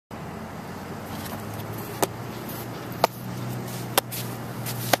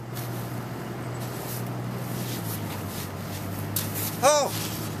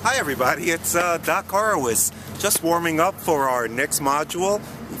Hi everybody, it's Doc Horowitz, just warming up for our next module,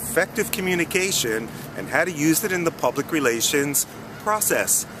 Effective Communication and how to use it in the public relations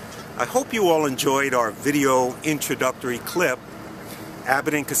process. I hope you all enjoyed our video introductory clip,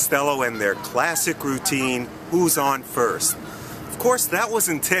 Abbott and Costello and their classic routine, Who's On First. Of course, that was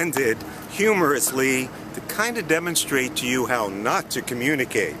intended humorously to kind of demonstrate to you how not to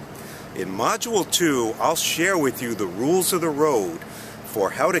communicate. In Module 2, I'll share with you the rules of the road for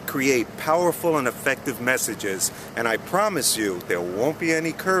how to create powerful and effective messages, and I promise you there won't be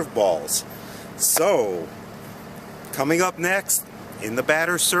any curveballs. So, coming up next, in the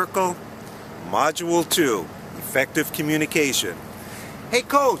batter circle, Module 2, Effective Communication. Hey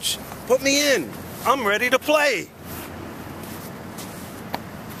coach, put me in. I'm ready to play.